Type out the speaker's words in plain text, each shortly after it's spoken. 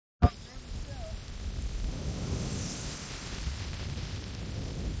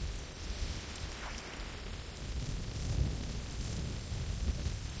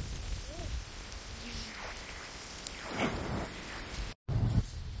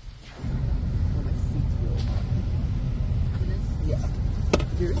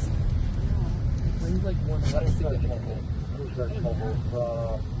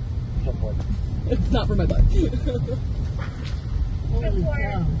It's not for my butt.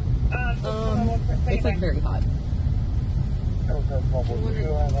 It's like very hot.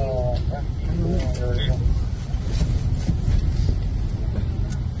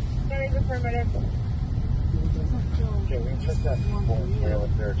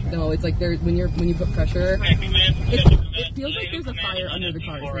 No, it's like there when you put pressure, it feels like there's a fire under the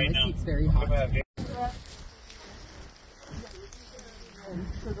cars. So my seat's very hot.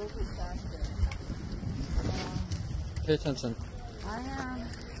 Pay attention. I am.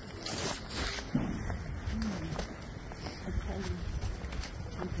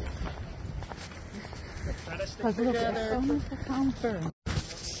 Because look, there's so much to counter.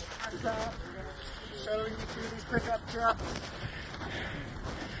 Shuttling you through these pickup trucks.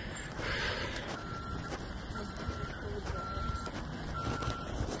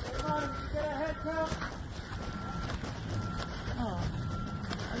 Come on, get a head count. Oh,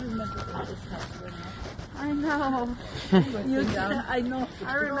 I remember this house. I know. I know.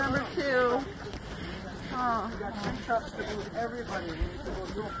 I remember too. Oh. I trust to move everybody. We need to go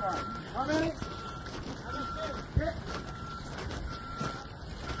real fast. How many?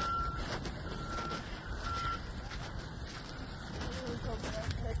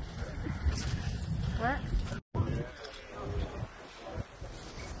 What?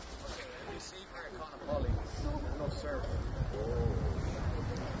 No surf.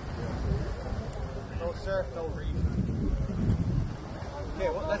 No surf, no reef. Okay,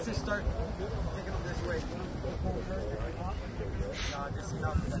 well, let's just start taking them this way. No, just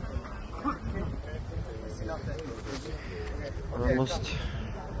enough that. Just enough that. We're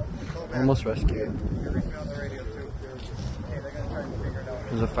almost rescued. You're reaching on the radio too. Okay, they're gonna try to figure it out.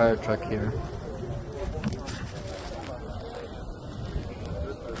 There's a fire truck here.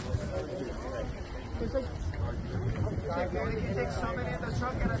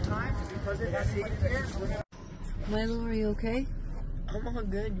 Milo, are you okay? I'm all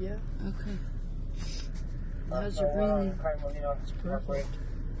good, yeah. Okay. How's your breathing? It's perfect.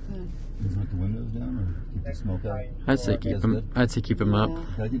 Good. Is let the windows down or keep the smoke out? I'd say keep him up.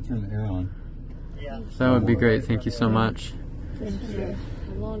 I did turn the air on. Yeah. That would be great. Thank you so much. Thank you.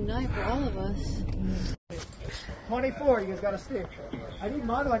 A long night for all of us. 24, you guys gotta stay. I need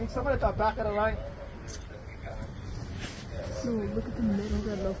Manu, I need someone at the back of the line. No, look at the metal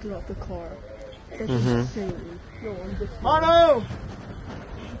that melted off the car. That's insane. No, I'm just... Manu!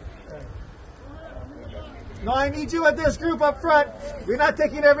 No, I need you at this group up front. We're not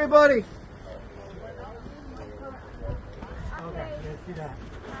taking everybody. Okay, let's do that.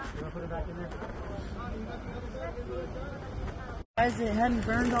 You wanna put it back in there? Guys, it hadn't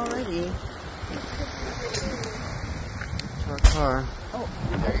burned already. To our car. Oh,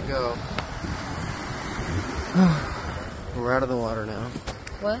 there you go. We're out of the water now.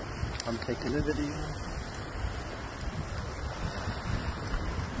 What? I'm taking a video.